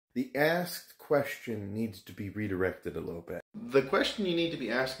The asked question needs to be redirected a little bit. The question you need to be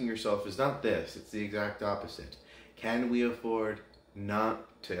asking yourself is not this, it's the exact opposite. Can we afford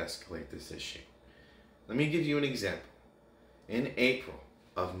not to escalate this issue? Let me give you an example. In April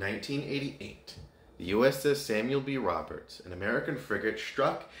of 1988, the USS Samuel B. Roberts, an American frigate,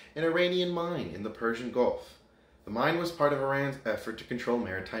 struck an Iranian mine in the Persian Gulf. The mine was part of Iran's effort to control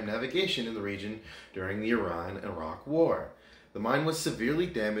maritime navigation in the region during the Iran-Iraq War. The mine was severely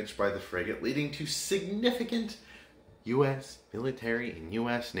damaged by the frigate, leading to significant U.S. military and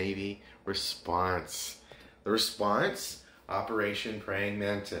U.S. Navy response. The response? Operation Praying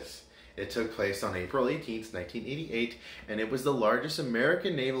Mantis. It took place on April 18, 1988, and it was the largest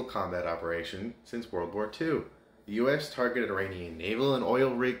American naval combat operation since World War II. The U.S. targeted Iranian naval and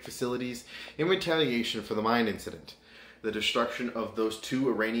oil rig facilities in retaliation for the mine incident. The destruction of those two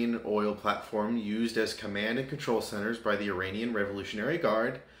Iranian oil platforms used as command and control centers by the Iranian Revolutionary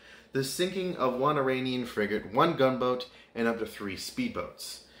Guard, the sinking of one Iranian frigate, one gunboat, and up to 3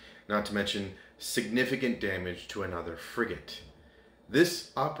 speedboats, not to mention significant damage to another frigate. This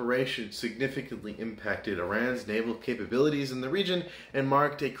operation significantly impacted Iran's naval capabilities in the region and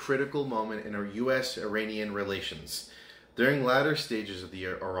marked a critical moment in our U.S.-Iranian relations. During latter stages of the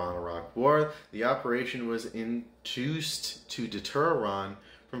Iran-Iraq War, the operation was induced to deter Iran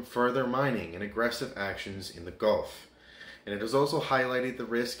from further mining and aggressive actions in the Gulf. And it has also highlighted the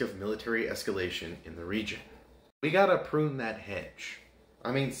risk of military escalation in the region. We gotta prune that hedge.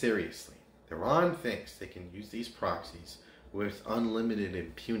 I mean, seriously. Iran thinks they can use these proxies with unlimited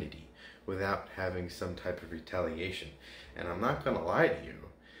impunity without having some type of retaliation. And I'm not gonna lie to you,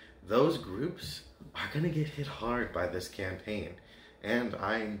 those groups are going to get hit hard by this campaign. And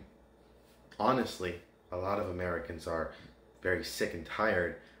honestly, a lot of Americans are very sick and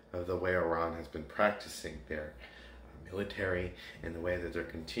tired of the way Iran has been practicing their military and the way that they're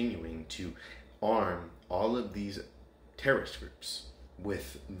continuing to arm all of these terrorist groups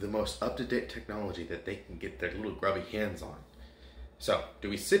with the most up-to-date technology that they can get their little grubby hands on. So, do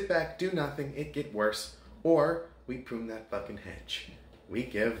we sit back, do nothing, it get worse, or we prune that fucking hedge? We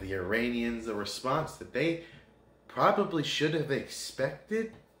give the Iranians a response that they probably should have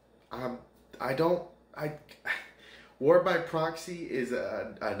expected. War by proxy is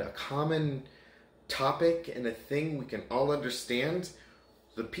a common topic and a thing we can all understand.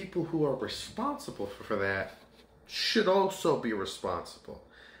 The people who are responsible for that should also be responsible.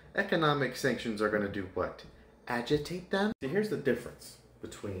 Economic sanctions are going to do what? Agitate them? So here's the difference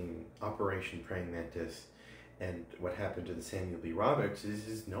between Operation Praying Mantis and what happened to the Samuel B. Roberts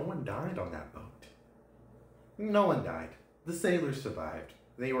is no one died on that boat. No one died. The sailors survived.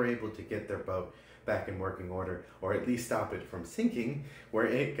 They were able to get their boat back in working order, or at least stop it from sinking, where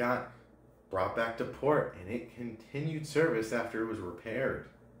it got brought back to port and it continued service after it was repaired.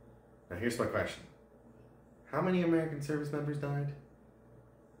 Now here's my question. How many American service members died?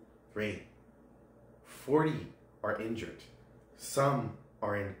 3. 40 are injured. Some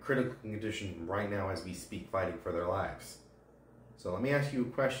are in critical condition right now as we speak, fighting for their lives. So let me ask you a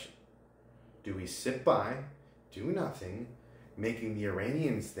question. Do we sit by, do nothing, making the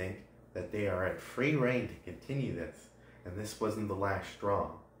Iranians think that they are at free rein to continue this, and this wasn't the last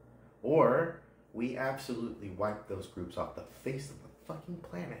straw? Or we absolutely wipe those groups off the face of the fucking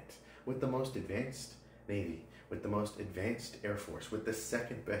planet with the most advanced Navy, with the most advanced Air Force, with the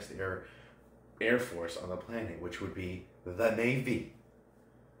second best Air Force on the planet, which would be the Navy,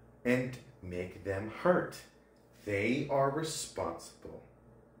 and make them hurt. They are responsible.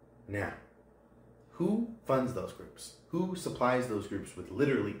 Now, who funds those groups? Who supplies those groups with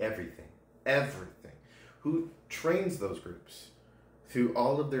literally everything? Everything. Who trains those groups through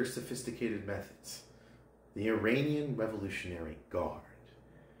all of their sophisticated methods? The Iranian Revolutionary Guard.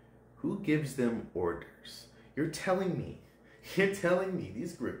 Who gives them orders? You're telling me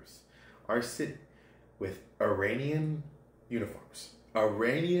these groups are sitting with Iranian uniforms,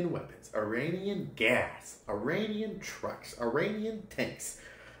 Iranian weapons, Iranian gas, Iranian trucks, Iranian tanks,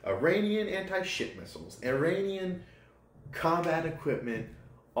 Iranian anti-ship missiles, Iranian combat equipment,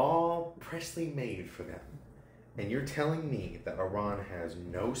 all pressly made for them. And you're telling me that Iran has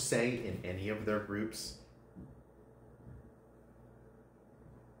no say in any of their groups?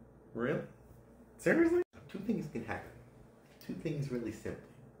 Really? Seriously? Two things can happen. Two things really simply.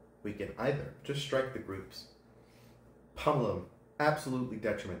 We can either just strike the groups, pummel them, absolutely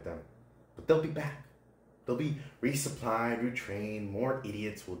detriment them, but they'll be back. They'll be resupplied, retrained, more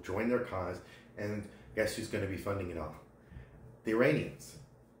idiots will join their cause, and guess who's going to be funding it all? The Iranians,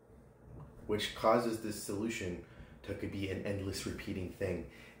 which causes this solution to could be an endless repeating thing,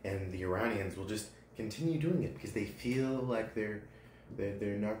 and the Iranians will just continue doing it because they feel like they're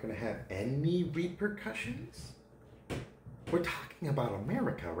They're not going to have any repercussions? We're talking about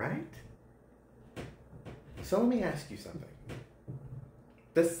America, right? So let me ask you something.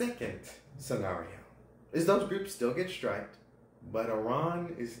 The second scenario is those groups still get striked, but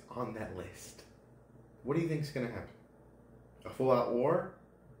Iran is on that list. What do you think is going to happen? A full-out war?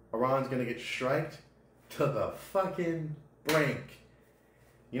 Iran's going to get striked to the fucking brink.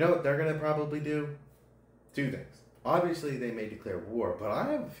 You know what they're going to probably do? Two things. Obviously, they may declare war, but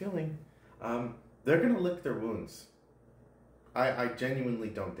I have a feeling they're going to lick their wounds. I genuinely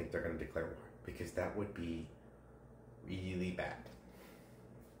don't think they're going to declare war, because that would be really bad.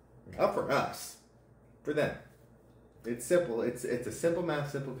 Not for us. For them. It's simple. It's a simple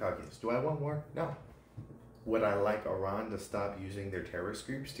math, simple calculus. Do I want war? No. Would I like Iran to stop using their terrorist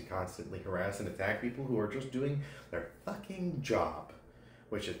groups to constantly harass and attack people who are just doing their fucking job?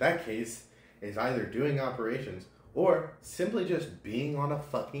 Which in that case is either doing operations or simply just being on a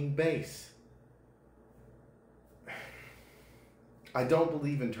fucking base. I don't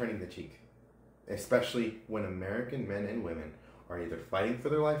believe in turning the cheek. Especially when American men and women are either fighting for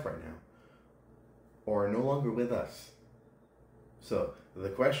their life right now or are no longer with us. So, the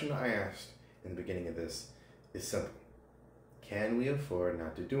question I asked in the beginning of this is simple. Can we afford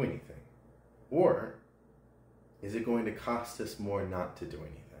not to do anything? Or is it going to cost us more not to do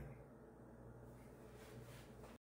anything?